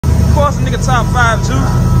course, a nigga top 5 too.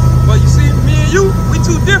 But you see, me and you, we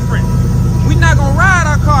too different. We not gonna ride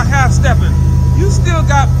our car half-stepping. You still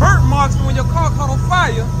got burnt marks from when your car caught on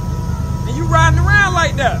fire, and you riding around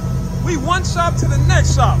like that. We one shop to the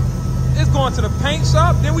next shop. It's going to the paint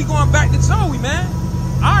shop, then we going back to Joey, man.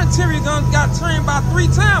 Our interior gun got turned by 3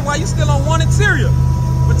 times while you still on one interior.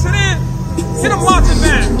 But to then, hit a marching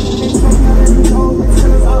band.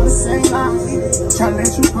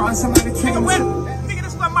 Nigga,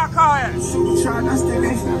 this is where my car at.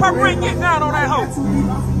 Pop break, get down on that hoe.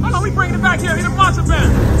 Hold on, we bringing it back here. Hit a marching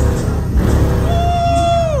band.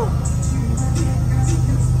 Woo!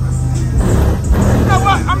 You know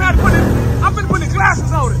what? I'm gonna put the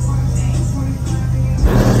glasses on it.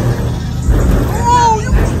 Oh,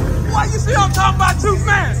 you see I'm talking about too,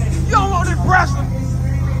 man. You don't want this pressure.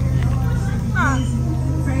 Nah.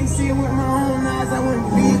 I see it with my own eyes, I wouldn't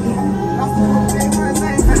believe it. I feel